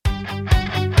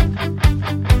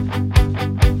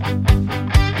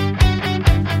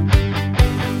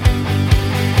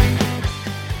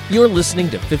You're listening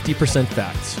to 50%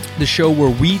 Facts, the show where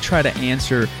we try to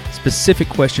answer specific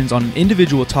questions on an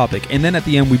individual topic, and then at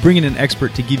the end we bring in an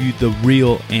expert to give you the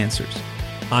real answers.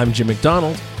 I'm Jim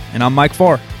McDonald. And I'm Mike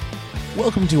Farr.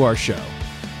 Welcome to our show.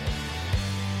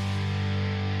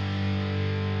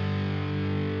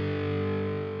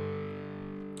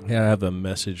 Yeah, I have a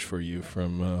message for you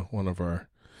from one of our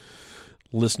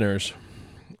listeners.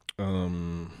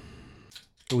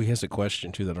 He has a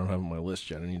question, too, that I don't have on my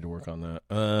list yet. I need to work on that.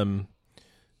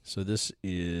 So this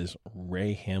is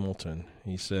Ray Hamilton.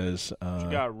 He says...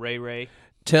 you got Ray.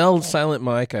 Tell Silent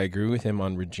Mike I agree with him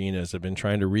on Regina's. I've been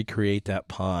trying to recreate that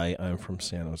pie. I'm from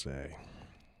San Jose.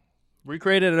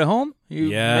 Recreate it at home? You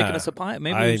Yeah. making us a pie?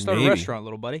 Maybe we start a restaurant,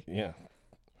 little buddy. Yeah.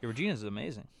 Yeah, Regina's is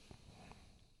amazing.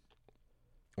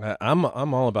 I'm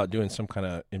all about doing some kind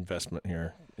of investment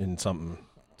here in something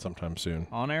sometime soon.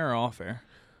 On air or off air?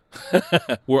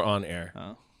 We're on air.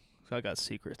 Oh, so I got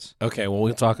secrets. Okay, well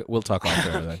we'll talk off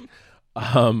air then.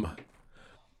 Bum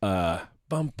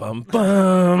bum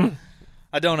bum.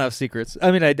 I don't have secrets.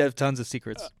 I mean, I have tons of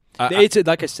secrets. It's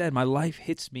like I said, my life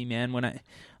hits me, man. When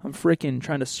I'm freaking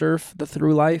trying to surf the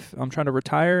through life. I'm trying to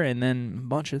retire, and then a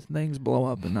bunch of things blow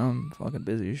up, and now I'm fucking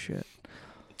busy as shit.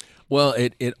 Well,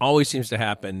 it always seems to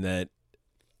happen that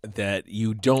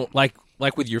you don't like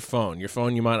with your phone. Your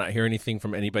phone, you might not hear anything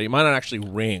from anybody. It might not actually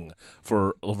ring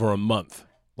for over a month.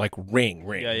 Like ring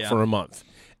for a month.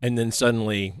 And then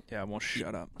suddenly... Yeah, I won't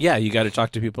shut up. Yeah, you got to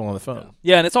talk to people on the phone.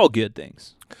 Yeah, and it's all good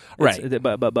things. Right.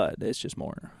 But it's just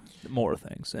more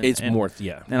things. And, more,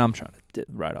 yeah. And I'm trying to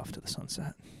ride off to the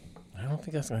sunset. I don't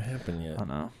think that's going to happen yet. I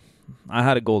know. I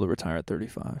had a goal to retire at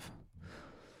 35.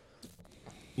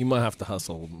 You might have to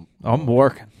hustle. I'm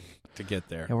working to get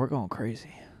there. Yeah, we're going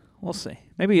crazy. We'll see.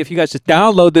 Maybe if you guys just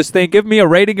download this thing, give me a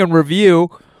rating and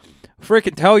review.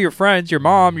 Freaking tell your friends, your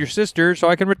mom, your sister, so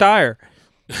I can retire.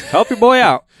 Help your boy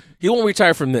out. He won't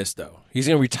retire from this, though. He's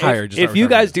going to retire. If you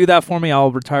guys do that for me,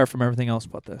 I'll retire from everything else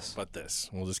but this.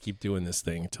 We'll just keep doing this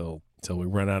thing until we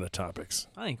run out of topics.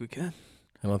 I think we can.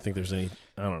 I don't think there's any.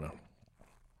 I don't know.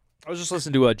 I was just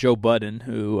listening to Joe Budden,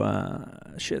 who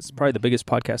it's probably the biggest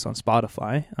podcast on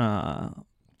Spotify.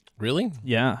 Really?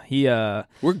 Yeah,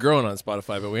 we're growing on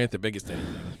Spotify, but we ain't the biggest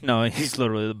anything. No, he's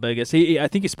literally the biggest. I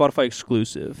think he's Spotify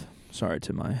exclusive. Sorry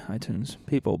to my iTunes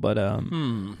people, but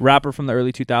rapper from the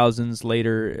early 2000s, late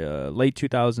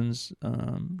 2000s.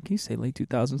 Can you say late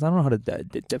 2000s? I don't know how to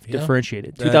differentiate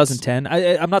it. 2010.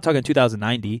 I'm not talking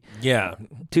 2090. Yeah,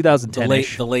 2010.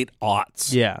 The late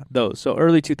aughts. Yeah, those. So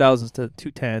early 2000s to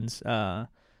 2010s.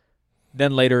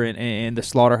 Then later in the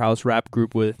Slaughterhouse rap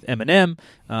group with Eminem.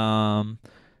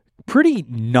 Pretty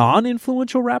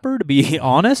non-influential rapper, to be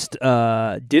honest.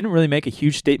 Didn't really make a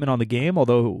huge statement on the game,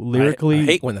 although lyrically... I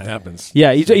hate when that happens.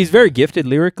 Yeah, he's very gifted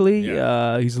lyrically.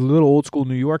 Yeah. He's a little old-school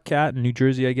New York cat, in New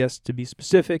Jersey, I guess, to be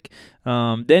specific.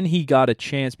 Then he got a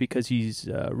chance because he's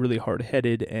really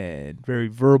hard-headed and very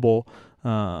verbal.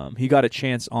 He got a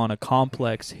chance on a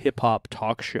complex hip-hop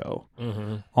talk show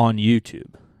on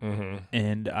YouTube. Mm-hmm.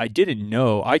 And I didn't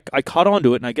know. I caught on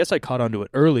to it, and I guess I caught on to it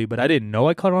early, but I didn't know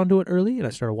I caught on to it early, and I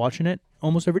started watching it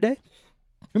almost every day.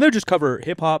 And they just cover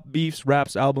hip-hop, beefs,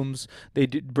 raps, albums. They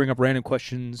did bring up random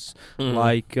questions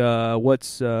like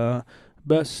what's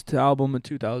best album in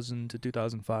 2000 to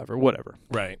 2005 or whatever.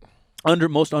 Right.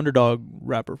 Most underdog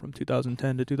rapper from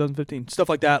 2010 to 2015. Stuff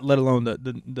like that, let alone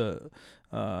the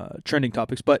trending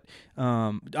topics. But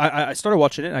I started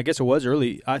watching it, and I guess it was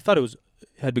early. I thought it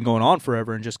had been going on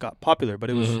forever and just got popular, but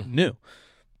it was new.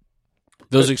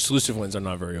 Those exclusive ones are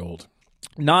not very old.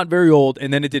 Not very old,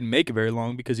 and then it didn't make it very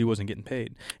long because he wasn't getting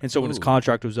paid. And so when his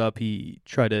contract was up, he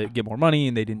tried to get more money,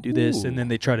 and they didn't do this. And then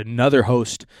they tried another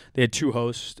host. They had two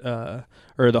hosts,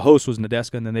 or the host was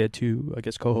Nadeska, and then they had two, I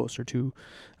guess, co-hosts or two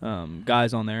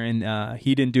guys on there. And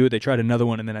he didn't do it. They tried another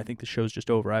one, and then I think the show's just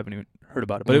over. I haven't even heard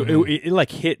about it. But it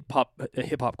like hit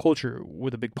hip-hop culture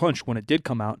with a big punch when it did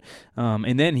come out.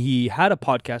 And then he had a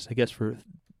podcast, I guess,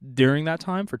 during that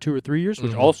time for 2 or 3 years,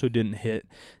 which also didn't hit.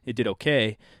 It did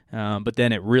okay, but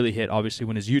then it really hit, obviously,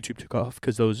 when his YouTube took off,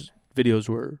 because those videos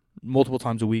were multiple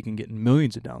times a week and getting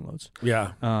millions of downloads.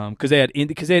 Yeah, because they had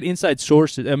inside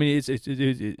sources. I mean,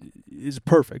 it's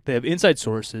perfect. They have inside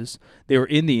sources. They were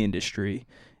in the industry,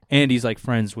 and he's like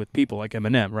friends with people like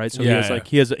Eminem, right? So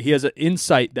he has an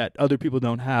insight that other people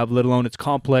don't have, let alone it's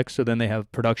complex. So then they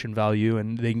have production value,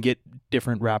 and they can get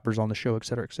different rappers on the show, et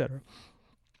cetera, et cetera.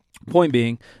 Point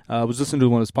being, I was listening to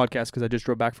one of his podcasts because I just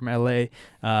drove back from LA,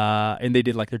 and they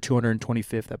did like their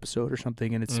 225th episode or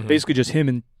something, and it's basically just him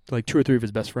and like 2 or 3 of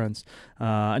his best friends.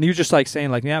 And he was just like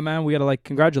saying like, yeah, man, we got to like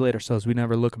congratulate ourselves. We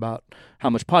never look about how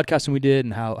much podcasting we did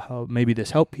and how maybe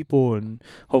this helped people. And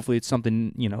hopefully it's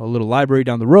something, you know, a little library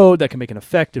down the road that can make an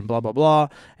effect and blah, blah, blah.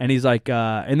 And he's like,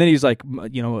 and then he's like,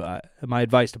 you know, my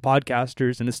advice to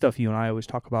podcasters, and this stuff you and I always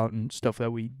talk about and stuff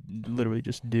that we literally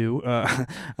just do.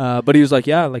 But he was like,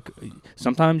 yeah, like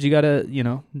sometimes you got to, you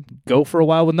know, go for a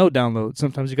while with no downloads.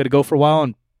 Sometimes you got to go for a while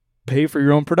and pay for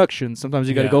your own production. Sometimes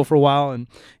you got to go for a while, and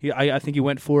I think he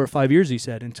went 4 or 5 years, he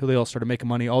said, until they all started making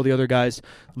money. All the other guys,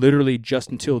 literally just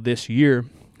until this year,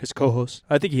 his co-hosts,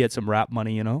 I think he had some rap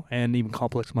money, you know, and even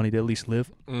Complex money to at least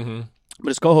live. Mm-hmm. But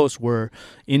his co-hosts were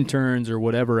interns or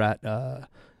whatever at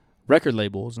record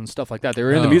labels and stuff like that. They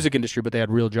were in the music industry, but they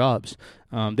had real jobs.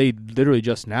 They literally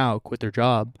just now quit their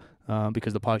job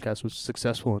because the podcast was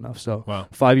successful enough. So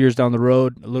 5 years down the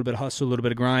road, a little bit of hustle, a little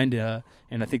bit of grind,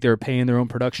 and I think they were paying their own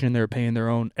production, they were paying their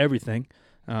own everything,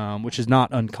 which is not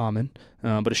uncommon.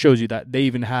 But it shows you that they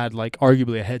even had like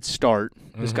arguably a head start.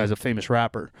 Mm-hmm. This guy's a famous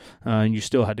rapper, and you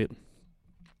still had to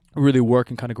really work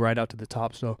and kind of grind out to the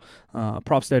top. So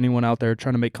props to anyone out there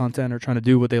trying to make content or trying to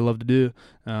do what they love to do,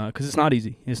 because it's not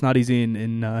easy. It's not easy.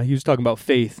 And he was talking about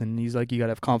faith, and he's like, you got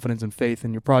to have confidence and faith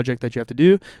in your project that you have to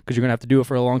do, because you're going to have to do it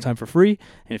for a long time for free.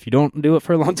 And if you don't do it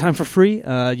for a long time for free,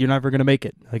 you're never going to make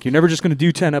it. Like, you're never just going to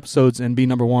do 10 episodes and be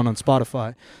number one on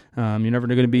Spotify. You're never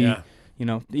going to be, you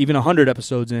know, even 100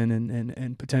 episodes in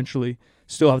and potentially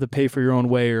still have to pay for your own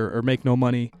way or make no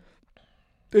money.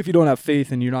 If you don't have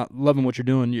faith and you're not loving what you're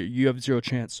doing, you have zero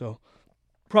chance. So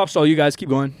props to all you guys. Keep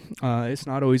going. It's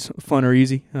not always fun or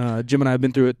easy. Jim and I have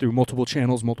been through it through multiple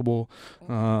channels, multiple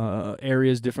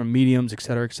areas, different mediums, et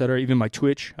cetera, et cetera. Even my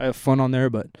Twitch, I have fun on there,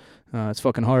 but it's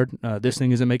fucking hard. This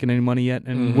thing isn't making any money yet,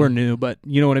 and we're new, but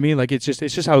you know what I mean? Like, it's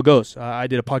just how it goes. I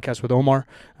did a podcast with Omar.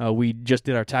 We just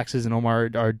did our taxes, and Omar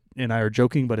and I are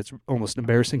joking, but it's almost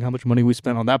embarrassing how much money we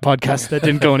spent on that podcast that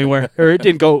didn't go anywhere. Or it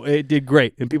did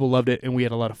great, and people loved it, and we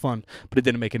had a lot of fun, but it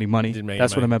didn't make any money.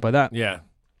 That's what I meant by that. Yeah.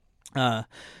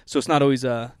 So it's not always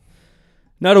a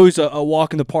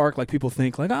walk in the park like people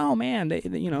think. Like, oh man, they're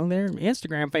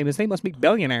Instagram famous. They must be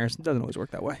billionaires. It doesn't always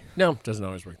work that way. No, it doesn't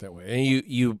always work that way. And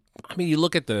you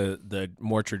look at the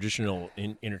more traditional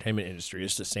entertainment industry.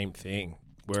 It's the same thing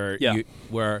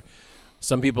where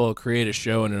some people create a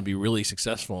show and it'll be really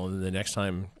successful, and then the next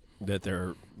time that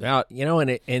they're out, you know,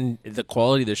 and the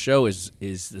quality of the show is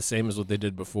the same as what they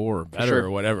did before, or better,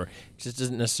 or whatever. It just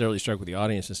doesn't necessarily strike with the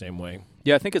audience the same way.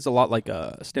 Yeah, I think it's a lot like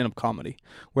stand-up comedy,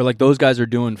 where like those guys are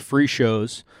doing free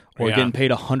shows or getting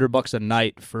paid $100 a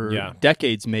night for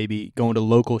decades, maybe going to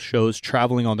local shows,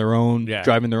 traveling on their own,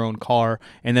 driving their own car,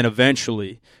 and then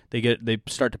eventually they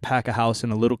start to pack a house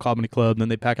in a little comedy club, then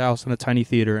they pack a house in a tiny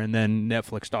theater, and then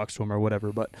Netflix talks to them or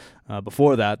whatever. But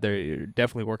before that, they're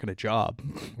definitely working a job,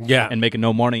 and making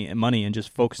no money and just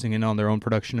focusing in on their own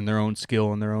production and their own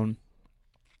skill and their own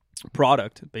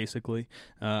product, basically,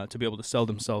 to be able to sell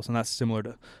themselves. And that's similar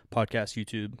to podcast,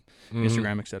 YouTube,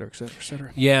 Instagram, et cetera, et cetera, et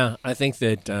cetera. Yeah, I think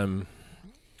that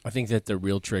the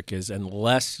real trick is,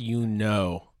 unless you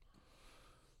know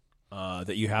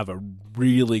that you have a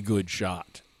really good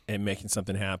shot at making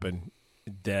something happen,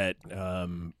 that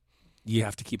you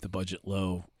have to keep the budget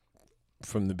low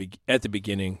from at the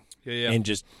beginning, and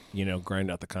just, you know, grind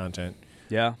out the content.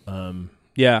 Yeah.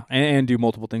 And do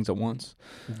multiple things at once.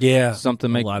 Yeah,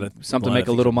 something make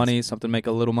a little money, something make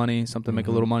a little money, something make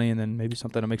a little money, and then maybe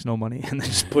something that makes no money, and then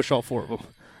just push all 4 of them.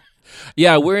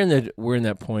 Yeah, we're in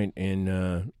that point in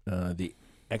the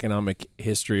economic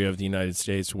history of the United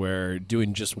States where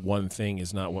doing just one thing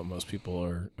is not what most people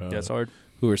are. That's hard.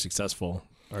 Who are successful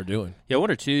are doing. Yeah,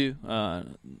 1 or 2.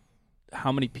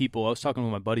 How many people, I was talking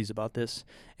with my buddies about this,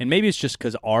 and maybe it's just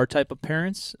because our type of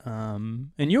parents,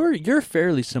 and you're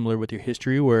fairly similar with your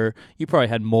history, where you probably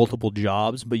had multiple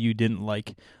jobs, but you didn't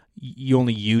you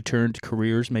only U-turned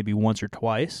careers maybe once or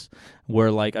twice,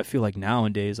 where like I feel like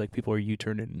nowadays like people are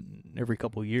U-turning every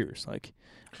couple of years. Like,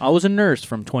 I was a nurse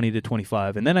from 20 to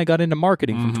 25, and then I got into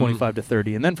marketing from 25 to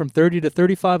 30, and then from 30 to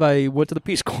 35 I went to the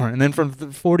Peace Corps, and then from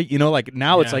 40, you know, like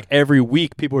now it's like every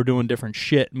week people are doing different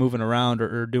shit, moving around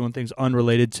or doing things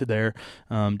unrelated to their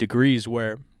degrees,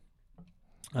 where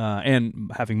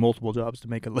and having multiple jobs to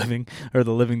make a living, or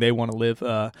the living they want to live,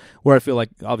 where I feel like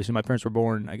obviously my parents were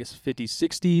born, I guess, 50s,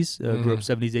 60s, grew up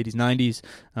 70s, 80s, 90s,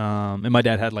 and my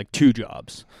dad had like 2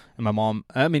 jobs, and my mom,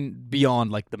 I mean,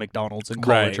 beyond like the McDonald's and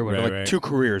college or whatever, like 2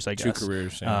 careers, I guess. 2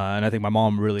 careers, and I think my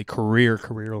mom really career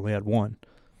only had 1.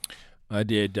 I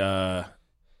did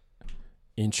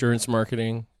insurance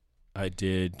marketing. I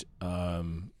did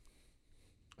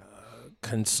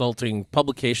consulting,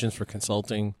 publications for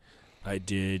consulting. I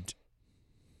did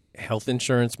health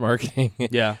insurance marketing.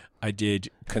 Yeah. I did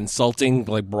consulting,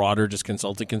 like broader, just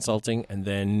consulting, and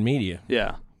then media.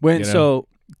 Yeah. know? So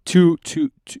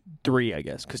 3, I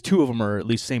guess, because 2 of them are at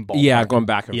least same ballpark. Yeah, going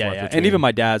back and Yeah, forth. yeah. between- And even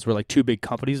my dad's were like 2 big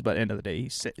companies, but at the end of the day, he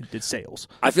did sales.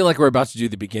 I feel like we're about to do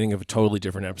the beginning of a totally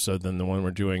different episode than the one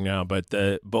we're doing now. But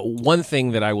one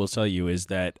thing that I will tell you is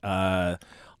that,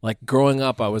 like growing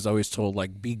up, I was always told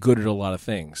like be good at a lot of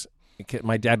things.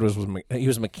 My dad he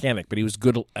was a mechanic, but he was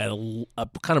good at a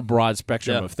kind of broad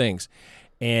spectrum of things.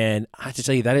 And I have to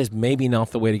tell you, that is maybe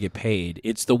not the way to get paid.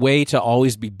 It's the way to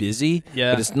always be busy,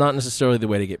 but it's not necessarily the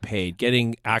way to get paid.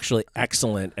 Getting actually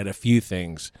excellent at a few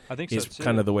things I think is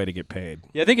kind of the way to get paid.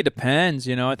 Yeah, I think it depends.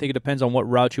 I think it depends on what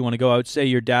route you want to go. I would say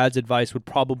your dad's advice would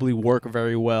probably work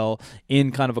very well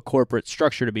in kind of a corporate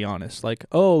structure, to be honest. Like,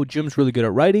 oh, Jim's really good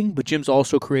at writing, but Jim's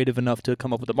also creative enough to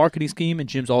come up with a marketing scheme, and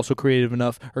Jim's also creative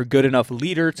enough or good enough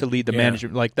leader to lead the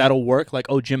management. Like, that'll work. Like,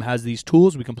 oh, Jim has these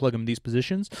tools. We can plug him in these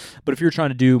positions. But if you're trying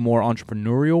to do more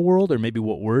entrepreneurial world, or maybe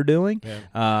what we're doing,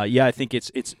 I think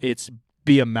it's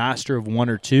be a master of one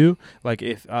or two. Like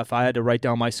if I had to write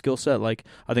down my skill set, like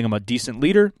I think I'm a decent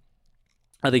leader.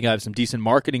 I think I have some decent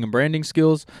marketing and branding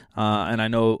skills, and I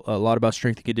know a lot about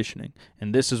strength and conditioning.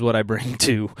 And this is what I bring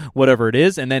to whatever it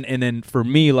is. And then for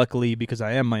me, luckily, because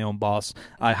I am my own boss,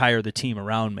 I hire the team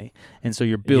around me. And so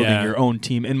you're building your own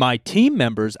team. And my team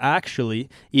members actually,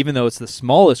 even though it's the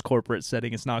smallest corporate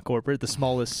setting, it's not corporate, the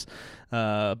smallest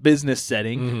business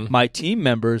setting, my team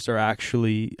members are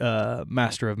actually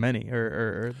master of many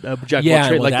or jack of all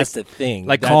trades. Like that's the thing.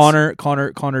 Like Connor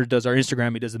does our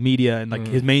Instagram, he does the media, and like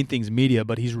his main thing's media,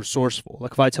 but he's resourceful.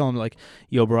 Like if I tell him like,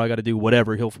 yo, bro, I got to do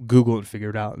whatever, he'll Google it and figure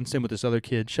it out. And same with this other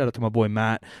kid. Shout out to my boy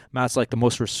Matt. Matt's like the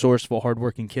most resourceful,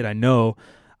 hardworking kid I know.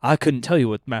 I couldn't tell you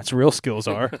what Matt's real skills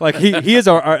are. Like he is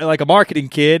our like a marketing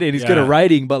kid, and he's good at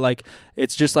writing, but like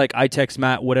it's just like I text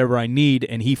Matt whatever I need,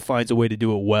 and he finds a way to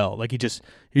do it well. Like he's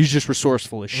just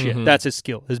resourceful as shit. That's his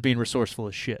skill, is being resourceful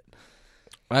as shit.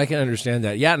 I can understand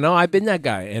that. Yeah, no, I've been that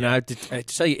guy, and I have to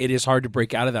tell you, it is hard to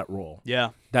break out of that role. Yeah,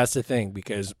 that's the thing,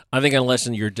 because I think unless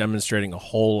you're demonstrating a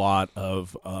whole lot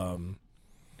of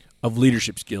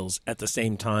leadership skills at the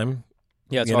same time,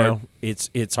 it's hard.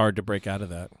 It's hard to break out of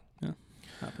that.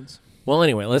 Happens. Well,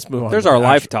 anyway, let's move on. There's our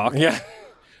life talk. Yeah.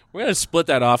 We're going to split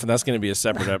that off, and that's going to be a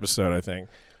separate episode, I think.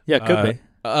 Yeah, it could be.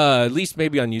 At least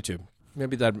maybe on YouTube.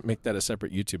 Maybe make that a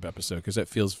separate YouTube episode, because it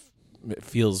feels...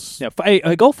 Yeah,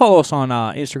 go follow us on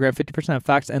Instagram, 50%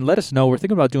 Facts, and let us know. We're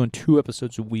thinking about doing 2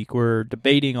 episodes a week. We're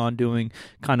debating on doing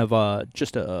kind of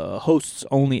just a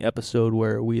hosts-only episode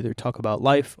where we either talk about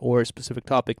life or a specific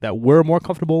topic that we're more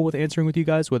comfortable with answering with you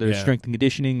guys, whether it's strength and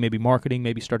conditioning, maybe marketing,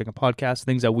 maybe starting a podcast,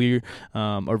 things that we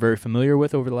are very familiar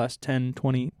with over the last 10,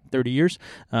 20, 30 years.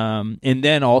 And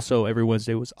then also every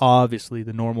Wednesday was obviously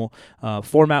the normal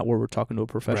format where we're talking to a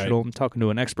professional and talking to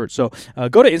an expert. So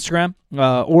go to Instagram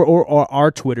or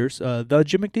our Twitters, the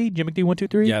Jim McD, Jim McD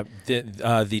 123. Yeah,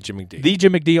 the Jim McD. The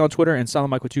Jim McD on Twitter, and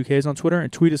Silent Michael 2K is on Twitter.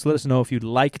 And tweet us, let us know if you'd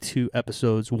like 2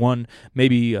 episodes. One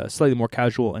maybe slightly more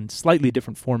casual and slightly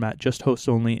different format, just hosts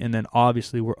only. And then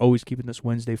obviously we're always keeping this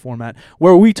Wednesday format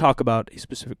where we talk about a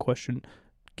specific question,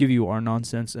 give you our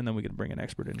nonsense, and then we can bring an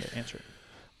expert in to answer it.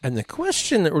 And the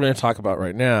question that we're going to talk about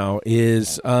right now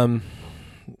is,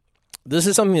 this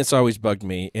is something that's always bugged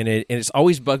me, and it's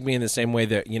always bugged me in the same way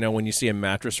that, when you see a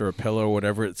mattress or a pillow or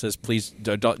whatever, it says, please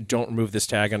don't remove this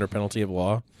tag under penalty of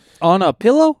law. On a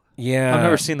pillow? Yeah. I've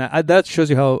never seen that. That shows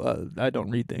you how I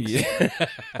don't read things.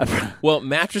 Yeah. Well,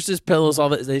 mattresses, pillows, all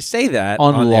that, they say that.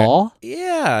 On law?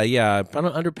 Yeah.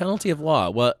 Under penalty of law.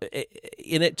 Well,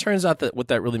 and it turns out that what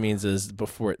that really means is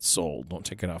before it's sold. Don't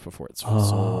take it off before it's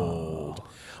sold.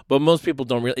 But most people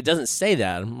don't it doesn't say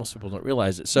that. Most people don't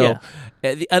realize it. So,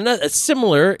 in a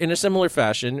similar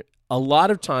fashion, a lot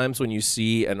of times when you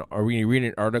see or when you read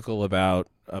an article about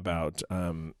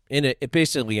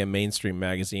basically a mainstream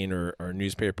magazine or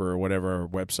newspaper or whatever, or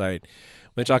website,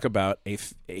 when they talk about a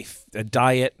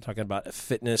diet, talking about a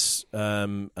fitness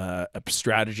a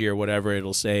strategy or whatever,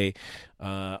 it'll say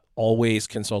always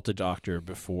consult a doctor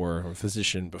or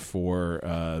physician before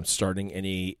starting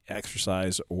any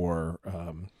exercise or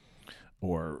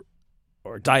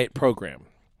diet program.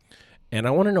 And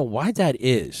I want to know why that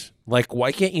is. Like,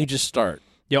 why can't you just start?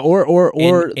 Yeah, or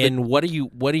and what are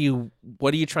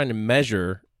you trying to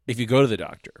measure if you go to the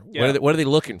doctor? Yeah. What are they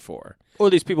looking for? Or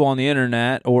these people on the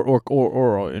internet,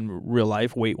 or in real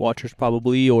life, Weight Watchers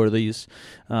probably, or these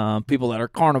people that are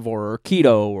carnivore or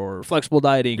keto or flexible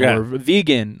dieting or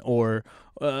vegan or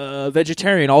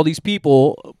vegetarian. All these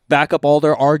people back up all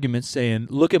their arguments saying,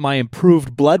 "Look at my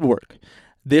improved blood work."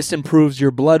 this improves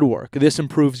your blood work. This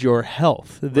improves your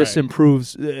health. This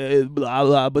improves blah,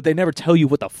 blah, but they never tell you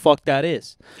what the fuck that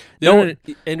is. They don't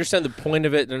understand the point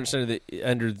of it. They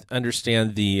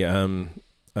understand the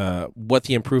what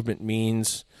the improvement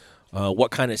means.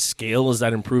 What kind of scale is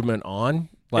that improvement on?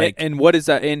 Like, and what is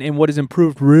that? And what does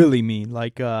improved really mean?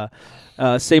 Like,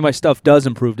 say my stuff does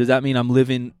improve. Does that mean I'm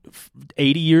living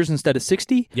 80 years instead of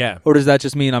 60? Yeah. Or does that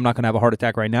just mean I'm not going to have a heart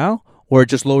attack right now? Or it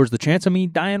just lowers the chance of me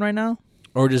dying right now?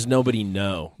 Or does nobody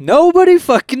know? Nobody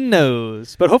fucking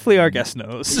knows. But hopefully our guest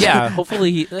knows. Yeah.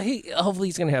 Hopefully he's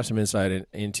going to have some insight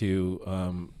into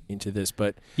this.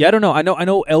 But yeah, I don't know. I know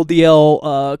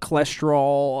LDL, cholesterol,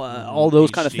 all those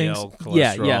kind of things.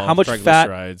 Cholesterol, yeah. How much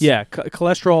fat? Yeah,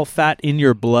 cholesterol, fat in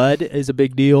your blood is a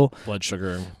big deal. Blood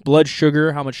sugar.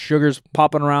 How much sugar's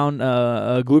popping around.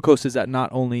 Glucose is that not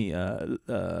only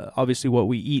obviously what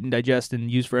we eat and digest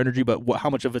and use for energy, but how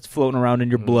much of it's floating around in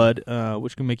your blood,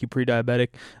 which can make you pre-diabetic.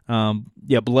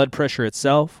 Blood pressure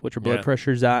itself, what your blood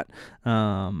pressure is at.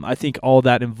 I think all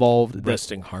that involved.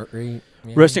 Resting heart rate.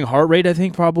 Yeah. Resting heart rate, I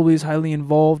think, probably is highly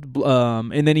involved.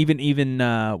 And then even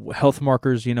health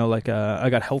markers, like I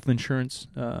got health insurance,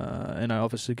 and I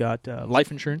obviously got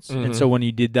life insurance. Mm-hmm. And so when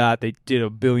you did that, they did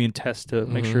 1 billion tests to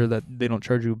make sure that they don't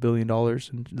charge you $1 billion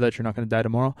and that you're not going to die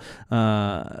tomorrow.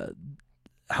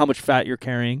 How much fat you're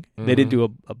carrying. Mm-hmm. They didn't do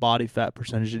a body fat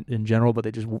percentage in general, but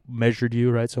they just measured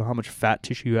you, right? So how much fat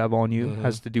tissue you have on you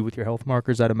has to do with your health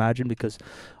markers, I'd imagine, because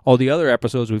all the other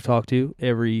episodes we've talked to,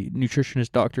 every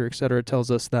nutritionist, doctor, et cetera,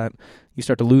 tells us that you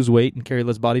start to lose weight and carry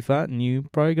less body fat, and you're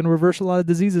probably going to reverse a lot of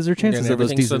diseases or chances of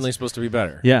those diseases. Everything's suddenly supposed to be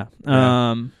better. Yeah.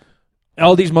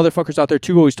 All these motherfuckers out there,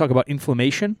 too, always talk about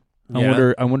inflammation.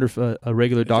 I wonder if a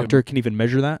regular doctor can even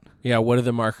measure that. Yeah, what are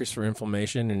the markers for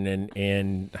inflammation,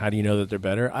 and how do you know that they're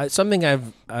better?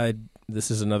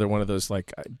 This is another one of those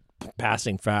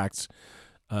passing facts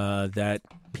that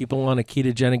people on a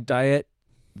ketogenic diet,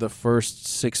 the first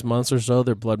 6 months or so,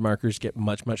 their blood markers get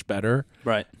much, much better.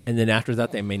 Right. And then after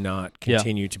that, they may not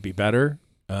continue to be better.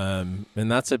 And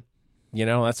that's a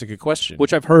good question.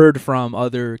 Which I've heard from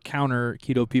other counter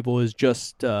keto people is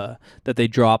just that they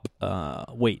drop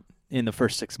weight in the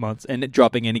first 6 months, and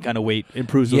dropping any kind of weight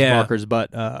improves those markers.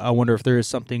 But I wonder if there is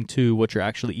something to what you're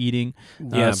actually eating.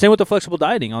 Same with the flexible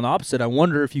dieting. On the opposite, I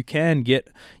wonder if you can get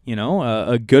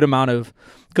a good amount of.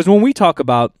 Because when we talk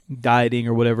about dieting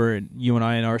or whatever, and you and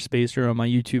I in our space or on my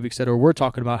YouTube, et cetera, we're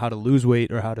talking about how to lose weight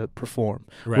or how to perform.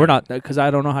 Right. We're not, because I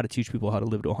don't know how to teach people how to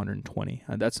live to 120.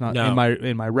 That's not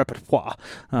in my repertoire.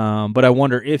 But I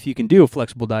wonder if you can do a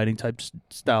flexible dieting type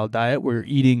style diet where you're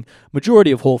eating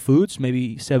majority of whole foods,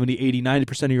 maybe 70, 80,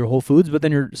 90% of your whole foods, but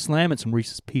then you're slamming some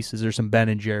Reese's Pieces or some Ben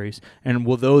and Jerry's. And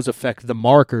will those affect the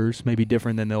markers maybe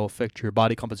different than they'll affect your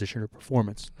body composition or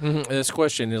performance? Mm-hmm. This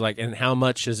question is and how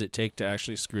much does it take to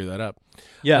actually screw that up?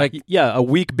 Yeah, a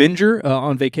week binger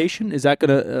on vacation, is that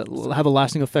going to have a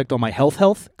lasting effect on my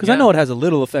health? Because I know it has a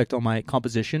little effect on my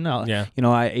composition.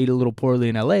 I ate a little poorly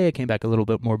in LA. I came back a little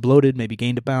bit more bloated, maybe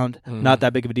gained a pound. Mm-hmm. Not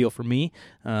that big of a deal for me,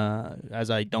 as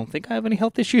I don't think I have any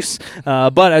health issues.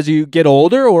 But as you get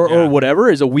older or whatever,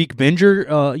 is a week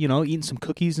binger, eating some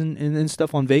cookies and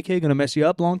stuff on vacay going to mess you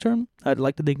up long term? I'd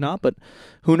like to think not, but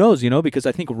who knows, because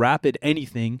I think rapid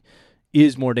anything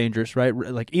is more dangerous, right?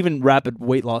 Like even rapid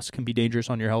weight loss can be dangerous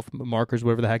on your health markers,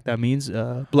 whatever the heck that means.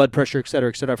 Blood pressure, et cetera,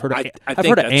 et cetera. I've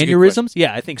heard of aneurysms.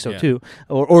 Yeah, I think so too.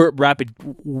 Or rapid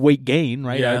weight gain,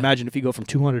 right? Yeah. I imagine if you go from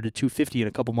 200 to 250 in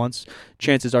a couple months,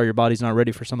 chances are your body's not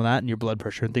ready for some of that, and your blood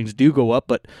pressure and things do go up.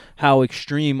 But how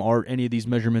extreme are any of these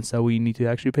measurements that we need to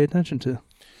actually pay attention to?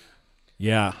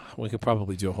 Yeah, we could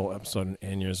probably do a whole episode on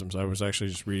aneurysms. I was actually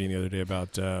just reading the other day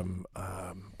about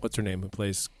what's her name who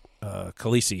plays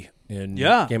Khaleesi in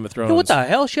Game of Thrones. Hey, what the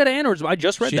hell? She had an aneurysm. I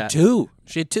just read that.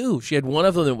 She had two. She had one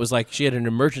of them that was she had an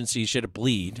emergency. She had a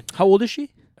bleed. How old is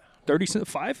she?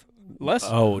 35? Less?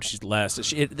 Oh, she's less.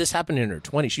 This happened in her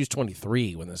 20s. She was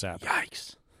 23 when this happened.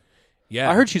 Yikes.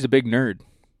 Yeah. I heard she's a big nerd.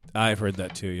 I've heard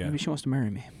that too, yeah. Maybe she wants to marry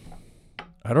me.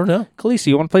 I don't know. Khaleesi,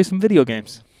 you want to play some video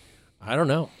games? I don't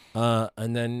know.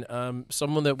 And then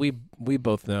someone that we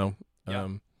both know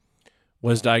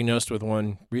was diagnosed with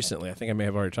one recently. I think I may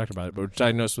have already talked about it, but was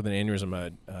diagnosed with an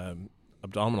aneurysm,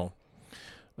 abdominal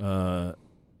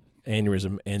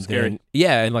aneurysm, and Scary.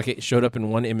 then it showed up in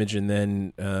one image, and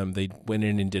then they went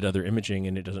in and did other imaging,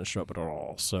 and it doesn't show up at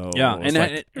all. So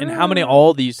and how many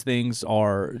all these things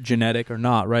are genetic or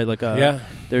not, right?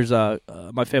 There's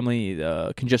my family,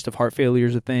 congestive heart failure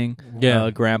is a thing.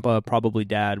 Yeah, grandpa, probably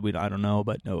dad. I don't know,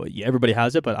 but everybody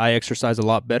has it. But I exercise a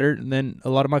lot better than a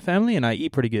lot of my family, and I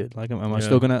eat pretty good. Am I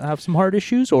still gonna have some heart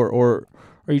issues, or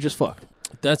are you just fucked?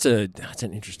 That's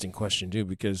an interesting question too,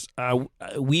 because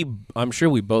I'm sure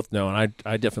we both know, and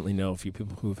I definitely know a few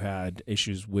people who've had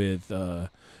issues with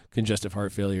congestive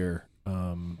heart failure.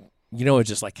 It's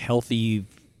just like healthy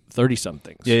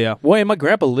 30-somethings. Yeah. Well, and my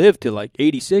grandpa lived to like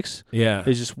 86. Yeah.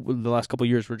 It's just the last couple of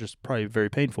years were just probably very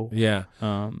painful. Yeah.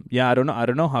 I don't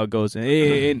know how it goes,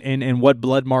 and what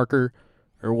blood marker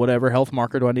or whatever health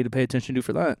marker do I need to pay attention to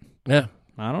for that? Yeah.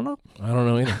 I don't know. I don't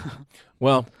know either.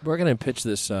 Well, we're going to pitch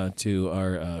this to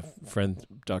our friend,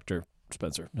 Dr.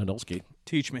 Spencer Nadolsky.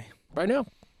 Teach me. Right now.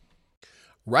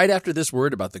 Right after this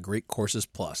word about the Great Courses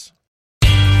Plus.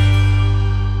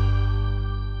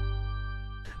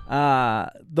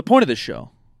 The point of this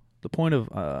show, the point of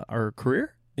our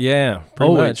career? Yeah,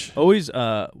 pretty much. Always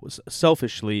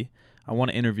selfishly, I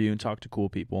want to interview and talk to cool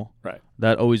people. Right.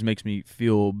 That always makes me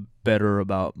feel better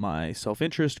about my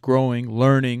self-interest, growing,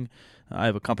 learning. I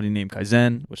have a company named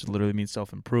Kaizen, which literally means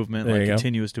self-improvement, There you go.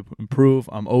 continuous to improve.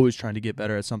 I'm always trying to get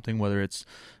better at something, whether it's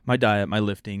my diet, my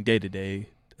lifting, day-to-day,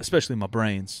 especially my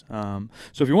brains. So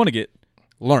if you want to get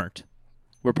learned,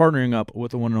 we're partnering up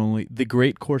with the one and only The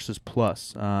Great Courses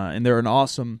Plus, and they're an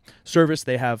awesome service.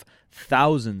 They have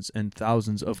thousands and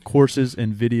thousands of courses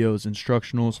and videos,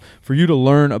 instructionals for you to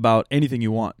learn about anything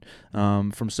you want,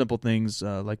 from simple things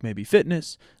like maybe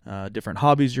fitness, different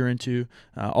hobbies you're into,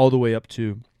 all the way up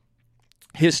to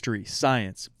history,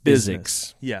 science, business.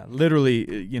 Physics. Yeah,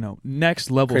 literally,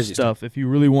 next level Crazy stuff. If you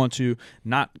really want to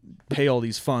not pay all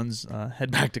these funds,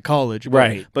 head back to college,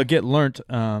 Right. but get learnt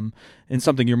in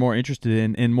something you're more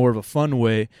interested in more of a fun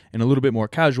way, in a little bit more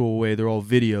casual way. They're all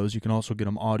videos. You can also get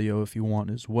them audio if you want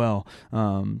as well.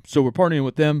 So we're partnering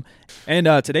with them. And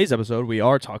today's episode, we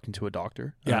are talking to a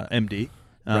doctor, MD,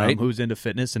 Right. who's into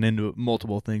fitness and into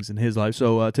multiple things in his life.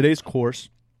 So today's course,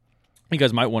 you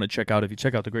guys might want to check out, if you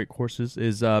check out the Great Courses,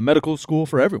 is Medical School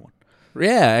for Everyone.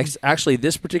 Yeah, actually,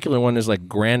 this particular one is like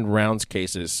grand rounds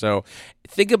cases. So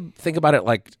think about it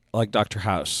like Dr.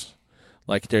 House.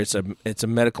 Like it's a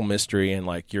medical mystery, and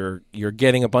like you're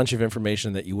getting a bunch of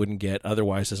information that you wouldn't get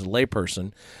otherwise as a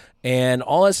layperson, and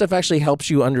all that stuff actually helps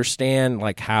you understand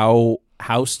like how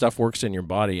stuff works in your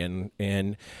body, and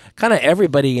kind of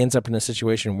everybody ends up in a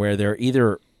situation where they're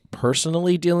either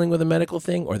personally dealing with a medical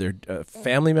thing or their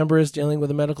family member is dealing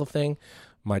with a medical thing.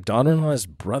 My daughter-in-law's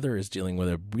brother is dealing with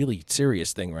a really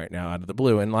serious thing right now out of the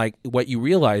blue. And like what you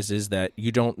realize is that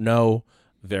you don't know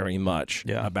very much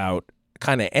about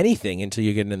kind of anything until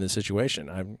you get into the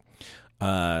situation.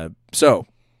 So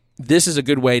this is a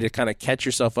good way to kind of catch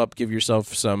yourself up, give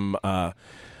yourself some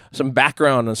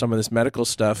background on some of this medical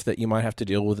stuff that you might have to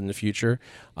deal with in the future.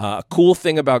 Cool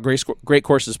thing about Great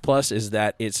Courses Plus is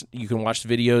that you can watch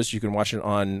the videos, you can watch it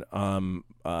on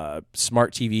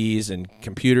smart TVs and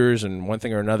computers and one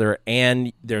thing or another,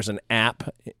 and there's an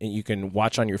app you can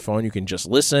watch on your phone. You can just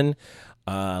listen.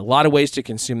 A lot of ways to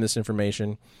consume this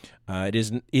information.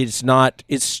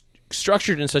 It's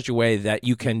structured in such a way that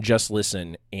you can just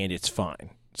listen and it's fine.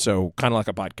 So kind of like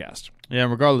a podcast. Yeah,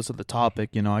 and regardless of the topic,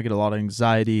 I get a lot of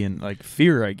anxiety and like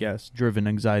fear, I guess, driven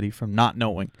anxiety from not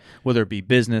knowing, whether it be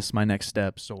business, my next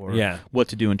steps, or what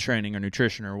to do in training or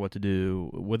nutrition, or what to do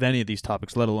with any of these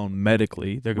topics, let alone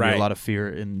medically. There can be a lot of fear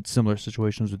in similar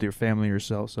situations with your family or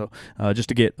yourself. So just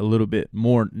to get a little bit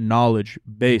more knowledge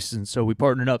based. And so we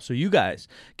partnered up so you guys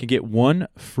can get 1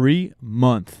 free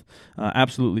month,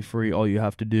 absolutely free. All you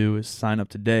have to do is sign up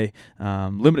today.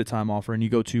 Limited time offer, and you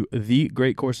go to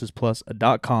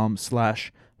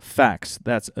thegreatcoursesplus.com/facts.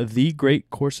 That's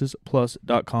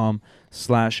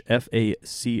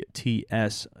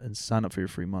thegreatcoursesplus.com/FACTS and sign up for your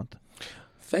free month.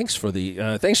 Thanks to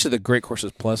the Great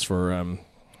Courses Plus for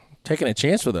taking a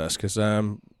chance with us, because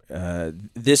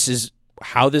this is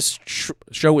how this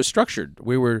show was structured.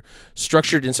 We were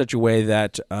structured in such a way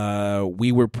that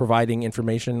we were providing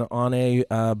information on a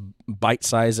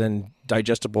bite-sized and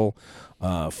digestible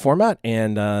format,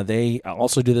 and they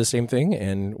also do the same thing,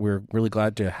 and we're really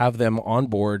glad to have them on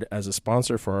board as a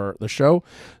sponsor for the show.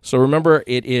 So remember,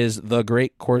 it is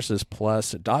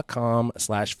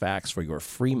thegreatcoursesplus.com/facts for your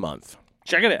free month.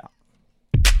 Check it out.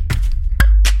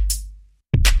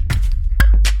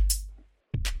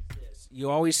 You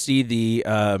always see the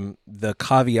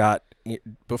caveat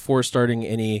before starting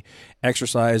any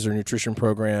exercise or nutrition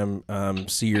program.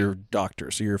 See your doctor,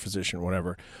 see your physician,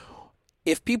 whatever.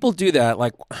 If people do that,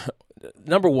 like,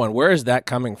 number one, where is that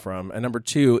coming from? And number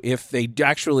two, if they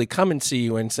actually come and see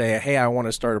you and say, "Hey, I want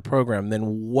to start a program,"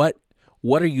 then what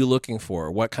are you looking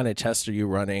for? What kind of tests are you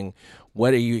running?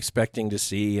 What are you expecting to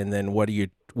see? And then what are you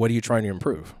trying to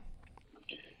improve?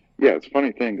 Yeah, it's a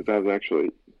funny thing, because I was actually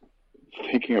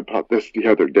thinking about this the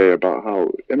other day, about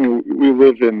how, we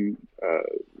live in, a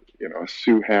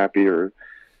Sue Happy or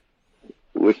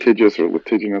litigious or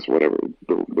litigious, whatever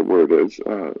the word is,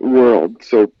 world.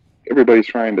 So everybody's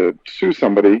trying to sue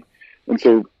somebody, and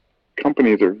so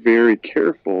companies are very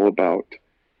careful about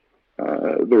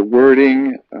their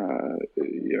wording,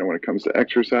 when it comes to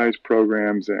exercise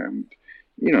programs and,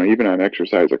 even on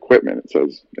exercise equipment, it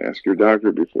says ask your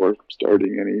doctor before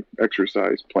starting any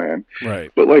exercise plan.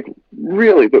 Right. But like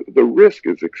really, the risk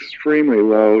is extremely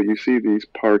low. You see these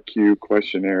PAR-Q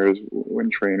questionnaires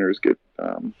when trainers get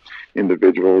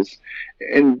individuals,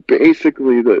 and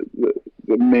basically the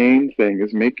main thing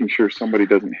is making sure somebody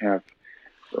doesn't have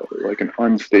like an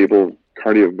unstable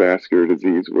cardiovascular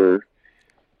disease where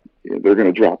they're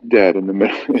going to drop dead in the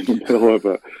middle of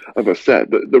a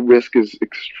set. The risk is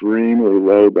extremely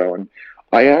low, though, and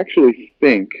I actually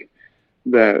think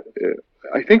that the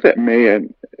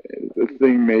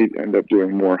thing may end up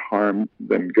doing more harm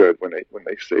than good when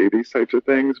they say these types of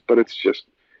things. But it's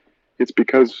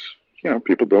because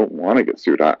people don't want to get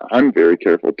sued. I'm very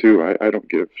careful too. I don't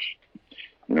give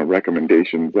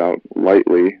recommendations out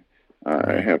lightly.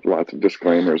 I have lots of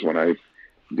disclaimers when I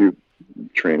do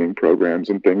training programs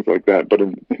and things like that. But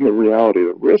in the reality,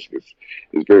 the risk is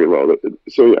very low.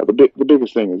 So yeah, the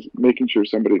biggest thing is making sure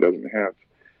somebody doesn't have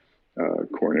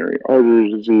coronary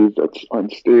artery disease that's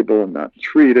unstable and not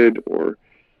treated, or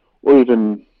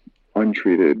even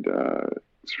untreated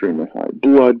extremely high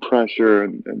blood pressure,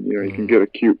 and you can get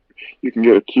acute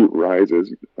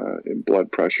rises in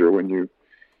blood pressure when you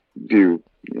do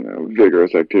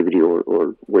vigorous activity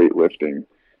or weightlifting.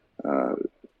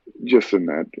 Just in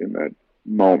that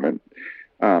moment.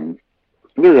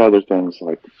 There are other things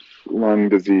like lung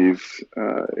disease,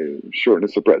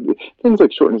 shortness of breath, things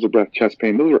like shortness of breath, chest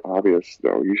pain. Those are obvious,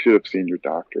 though. You should have seen your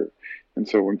doctor. And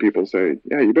so when people say,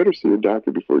 yeah, you better see your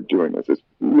doctor before doing this, it's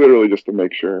literally just to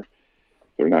make sure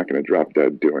they're not going to drop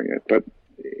dead doing it. But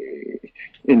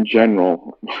in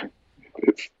general,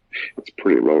 it's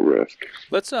pretty low risk.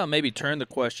 Let's maybe turn the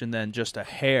question then just a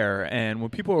hair. And when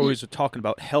people are always talking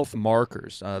about health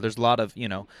markers, there's a lot of,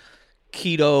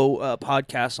 keto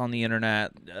podcasts on the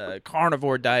internet,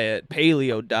 carnivore diet,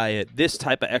 paleo diet, this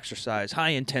type of exercise,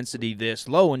 high intensity this,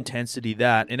 low intensity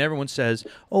that. And everyone says,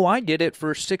 oh, I did it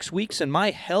for 6 weeks and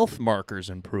my health markers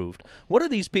improved. What are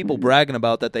these people bragging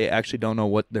about that they actually don't know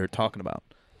what they're talking about?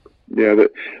 Yeah,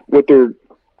 what they're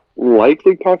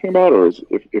likely talking about, or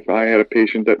if I had a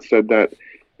patient that said that,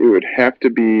 it would have to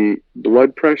be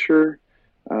blood pressure,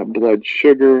 blood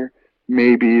sugar,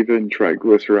 maybe even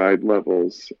triglyceride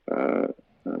levels,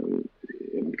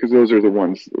 because those are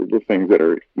the things that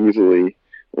are easily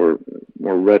or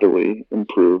more readily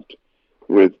improved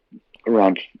with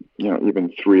around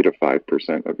even 3 to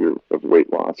 5% of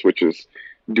weight loss, which is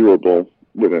doable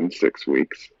within 6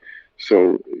 weeks.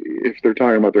 So if they're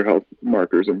talking about their health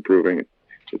markers improving,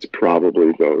 it's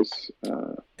probably those.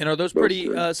 And are those pretty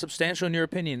substantial in your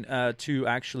opinion to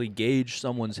actually gauge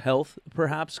someone's health,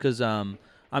 perhaps? Because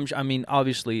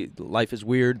obviously life is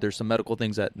weird. There's some medical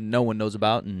things that no one knows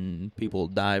about, and people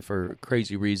die for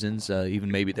crazy reasons.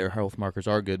 Even maybe their health markers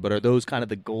are good, but are those kind of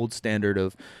the gold standard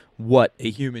of what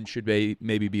a human should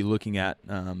maybe be looking at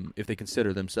if they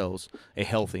consider themselves a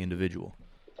healthy individual?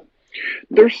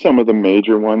 There's some of the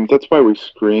major ones. That's why we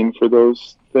screen for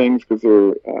those things, because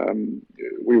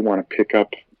we want to pick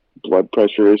up blood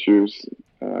pressure issues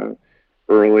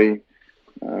early.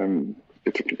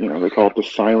 They call it the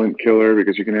silent killer,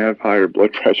 because you can have higher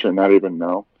blood pressure and not even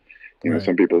know. Right.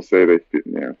 Some people say they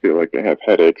feel like they have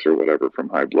headaches or whatever from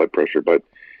high blood pressure, but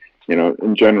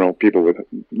in general, people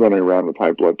running around with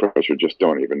high blood pressure just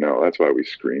don't even know. That's why we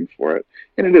screen for it,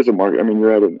 and it is a marker.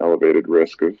 You're at an elevated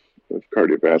risk of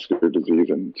cardiovascular disease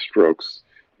and strokes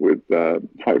with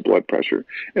high blood pressure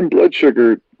and blood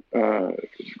sugar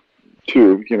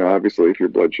too. Obviously, if your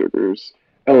blood sugar is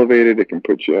elevated, it can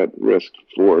put you at risk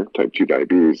for type 2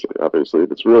 diabetes. Obviously,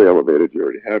 if it's really elevated, you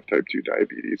already have type 2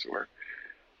 diabetes or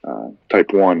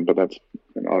type 1, but that's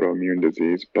an autoimmune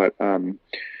disease. But and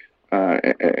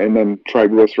then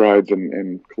triglycerides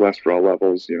and cholesterol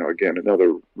levels, again,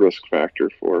 another risk factor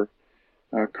for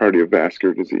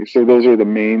cardiovascular disease. So those are the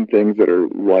main things that are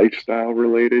lifestyle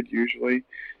related usually,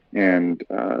 and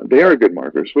they are good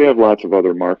markers. We have lots of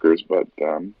other markers, but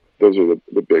those are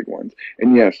the big ones.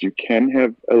 And yes, you can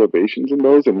have elevations in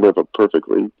those and live a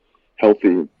perfectly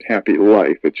healthy, happy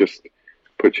life. It just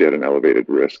puts you at an elevated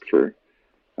risk for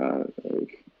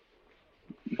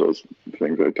those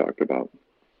things I talked about.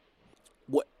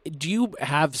 What, do you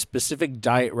have specific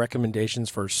diet recommendations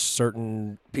for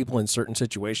certain people in certain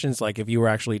situations? Like if you were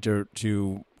actually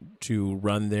to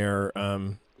run their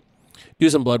do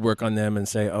some blood work on them and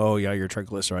say, oh yeah, your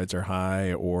triglycerides are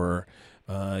high, or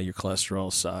your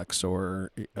cholesterol sucks,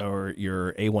 or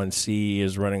your A1C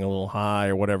is running a little high,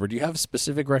 or whatever. Do you have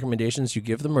specific recommendations you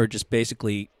give them, or just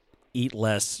basically eat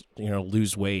less,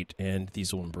 lose weight, and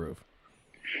these will improve?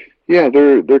 Yeah,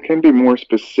 there can be more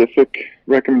specific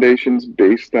recommendations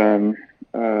based on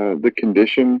the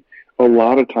condition. A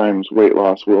lot of times weight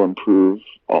loss will improve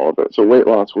all of it. So weight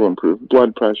loss will improve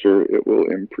blood pressure, it will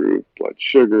improve blood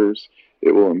sugars,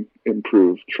 it will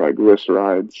improve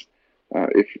triglycerides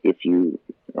if you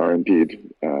are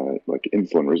indeed like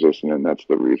insulin resistant, and that's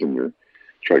the reason your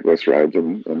triglycerides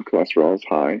and cholesterol is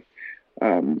high.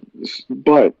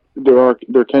 But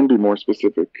there can be more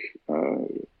specific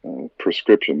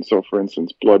prescriptions. So, for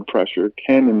instance, blood pressure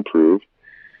can improve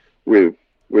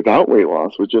without weight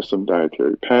loss with just some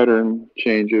dietary pattern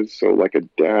changes. So, like a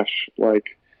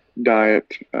DASH-like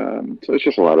diet. So it's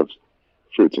just a lot of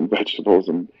fruits and vegetables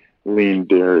and lean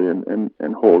dairy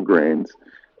and whole grains,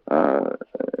 and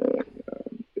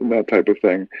that type of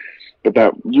thing. But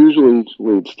that usually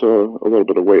leads to a little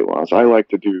bit of weight loss. I like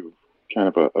to do kind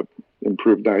of a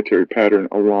improved dietary pattern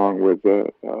along with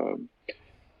a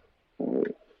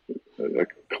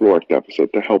caloric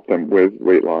deficit to help them with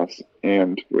weight loss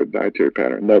and with dietary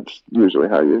pattern. That's usually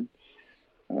how you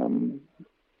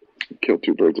kill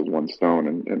two birds with one stone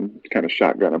and kind of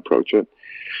shotgun approach it.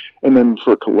 And then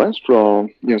for cholesterol,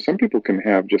 some people can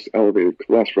have just elevated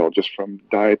cholesterol just from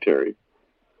dietary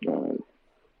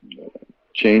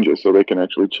changes. So they can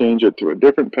actually change it to a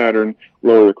different pattern,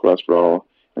 lower the cholesterol,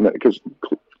 and that because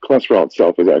cholesterol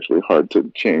itself is actually hard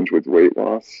to change with weight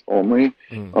loss only,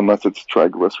 unless it's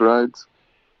triglycerides.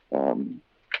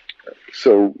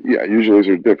 So yeah, usually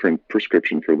there's a different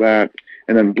prescription for that.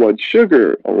 And then blood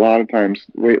sugar, a lot of times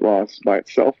weight loss by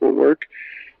itself will work,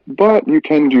 but you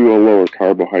can do a lower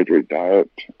carbohydrate diet,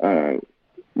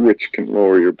 which can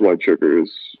lower your blood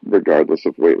sugars regardless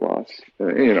of weight loss.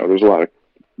 There's a lot of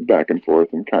back and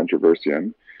forth and controversy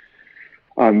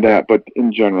on that, but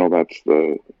in general, that's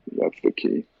the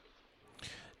key.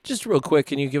 Just real quick,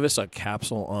 can you give us a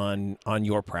capsule on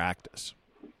your practice?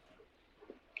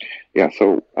 Yeah,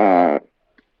 so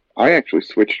I actually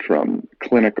switched from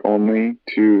clinic only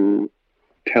to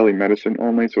telemedicine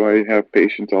only, so I have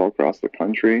patients all across the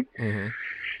country. Mm-hmm.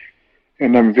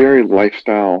 And I'm very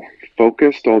lifestyle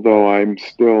focused, although I'm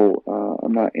still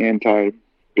I'm not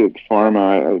anti-big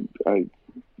pharma.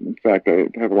 In fact, I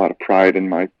have a lot of pride in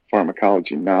my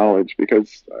pharmacology knowledge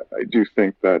because I do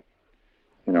think that,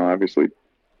 obviously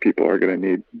people are going to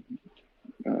need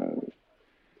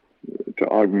to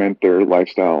augment their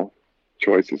lifestyle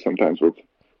choices sometimes with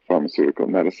pharmaceutical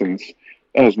medicines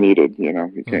as needed.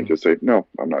 You can't just say, no,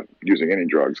 I'm not using any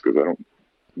drugs because I don't,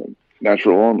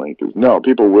 natural only. No,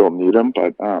 people will need them,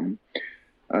 but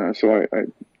so I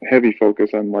heavy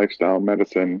focus on lifestyle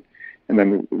medicine. And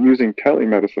then using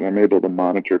telemedicine, I'm able to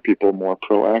monitor people more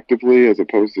proactively as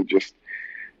opposed to just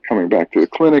coming back to the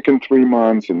clinic in 3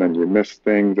 months and then you miss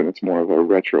things and it's more of a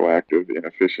retroactive,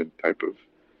 inefficient type of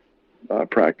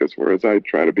practice, whereas I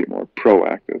try to be more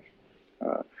proactive.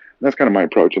 That's kind of my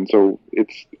approach. And so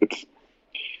it's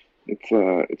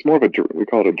more of we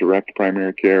call it a direct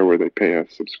primary care, where they pay a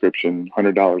subscription,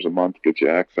 $100 a month, get you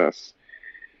access.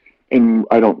 And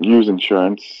I don't use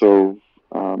insurance, so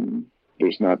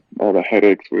there's not all the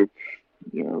headaches with,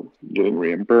 getting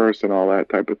reimbursed and all that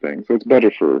type of thing. So it's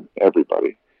better for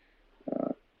everybody,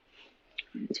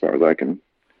 as far as I can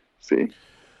see.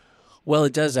 Well,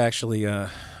 it does actually. I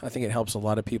think it helps a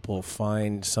lot of people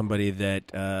find somebody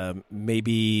that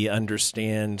maybe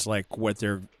understands like what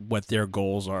their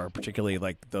goals are, particularly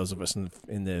like those of us in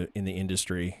the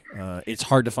industry. It's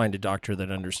hard to find a doctor that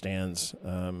understands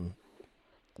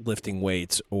lifting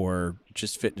weights or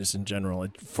just fitness in general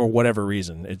for whatever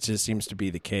reason. It just seems to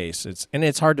be the case.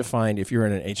 It's hard to find if you're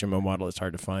in an HMO model. It's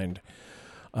hard to find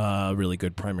a really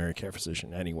good primary care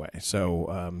physician anyway.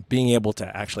 So being able to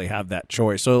actually have that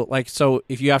choice. So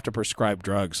if you have to prescribe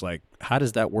drugs, like how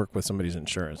does that work with somebody's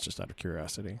insurance? Just out of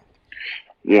curiosity.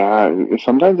 Yeah,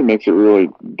 sometimes it makes it really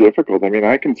difficult. I mean,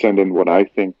 I can send in what I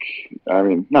think. I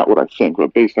mean, not what I think,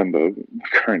 but based on the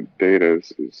current data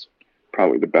is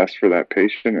probably the best for that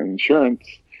patient. And insurance,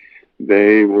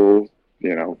 they will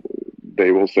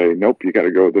say, nope, you got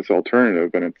to go with this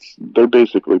alternative. And they're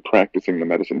basically practicing the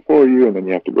medicine for you. And then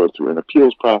you have to go through an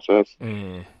appeals process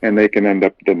and they can end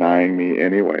up denying me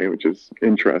anyway, which is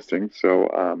interesting.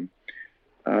 So,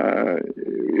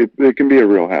 it can be a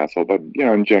real hassle, but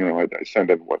in general, I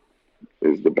send in what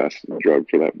is the best drug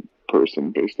for that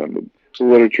person based on the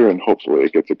literature, and hopefully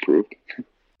it gets approved.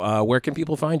 Where can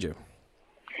people find you?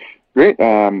 Great.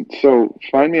 So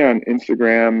find me on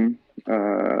Instagram,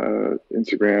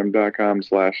 instagram.com/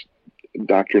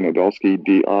 Dr. Nadolsky,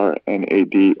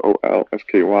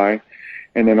 DrNadolsky.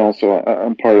 And then also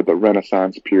I'm part of the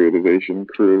Renaissance Periodization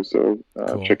crew, so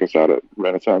Cool. check us out at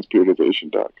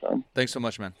renaissanceperiodization.com. Thanks so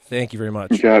much, man. Thank you very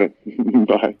much. You got it.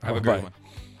 Bye. Have a Bye. great one.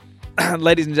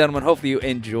 Ladies and gentlemen, hopefully you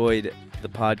enjoyed the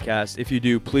podcast. If you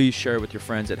do, please share it with your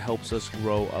friends. It helps us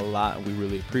grow a lot, and we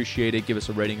really appreciate it. Give us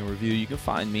a rating and review. You can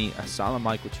find me at Silent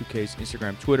Mike with 2Ks,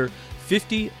 Instagram, Twitter.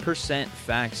 50%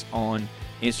 Facts on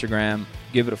Instagram.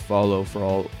 Give it a follow for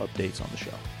all updates on the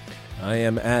show. I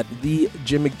am at the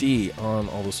Jim McD on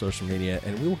all the social media,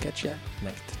 and we will catch you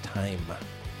next time.